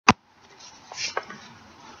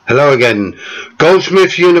Hello again.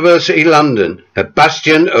 Goldsmiths University London, a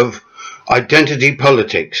bastion of identity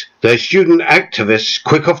politics. Their student activists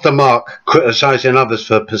quick off the mark, criticising others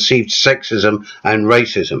for perceived sexism and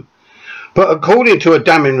racism. But according to a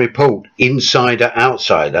damning report, Insider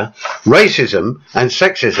Outsider, racism and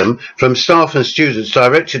sexism from staff and students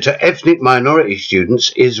directed to ethnic minority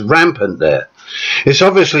students is rampant there. It's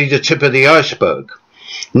obviously the tip of the iceberg.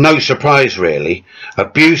 No surprise really.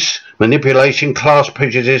 Abuse, manipulation, class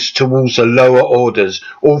prejudice towards the lower orders,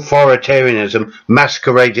 authoritarianism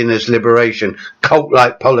masquerading as liberation,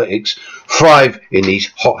 cult-like politics thrive in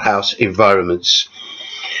these hothouse environments.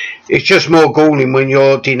 It's just more galling when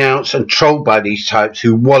you're denounced and trolled by these types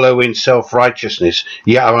who wallow in self-righteousness,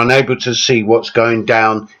 yet are unable to see what's going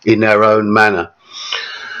down in their own manner.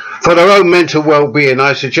 For their own mental well-being,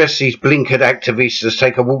 I suggest these blinkered activists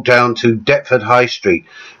take a walk down to Deptford High Street,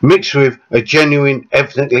 mixed with a genuine,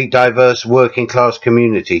 ethnically diverse working-class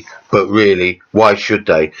community. But really, why should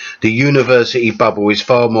they? The university bubble is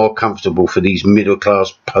far more comfortable for these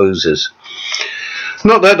middle-class posers.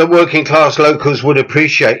 Not that the working class locals would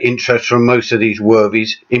appreciate interest from most of these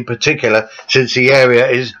worthies, in particular since the area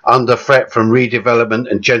is under threat from redevelopment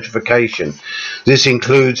and gentrification. This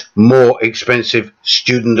includes more expensive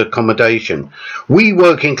student accommodation. We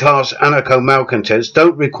working class anarcho-malcontents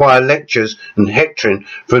don't require lectures and hectoring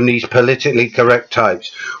from these politically correct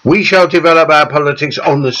types. We shall develop our politics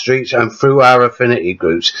on the streets and through our affinity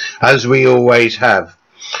groups, as we always have.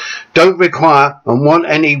 Don't require and want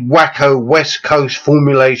any wacko West Coast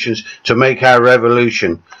formulations to make our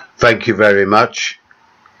revolution. Thank you very much.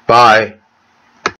 Bye.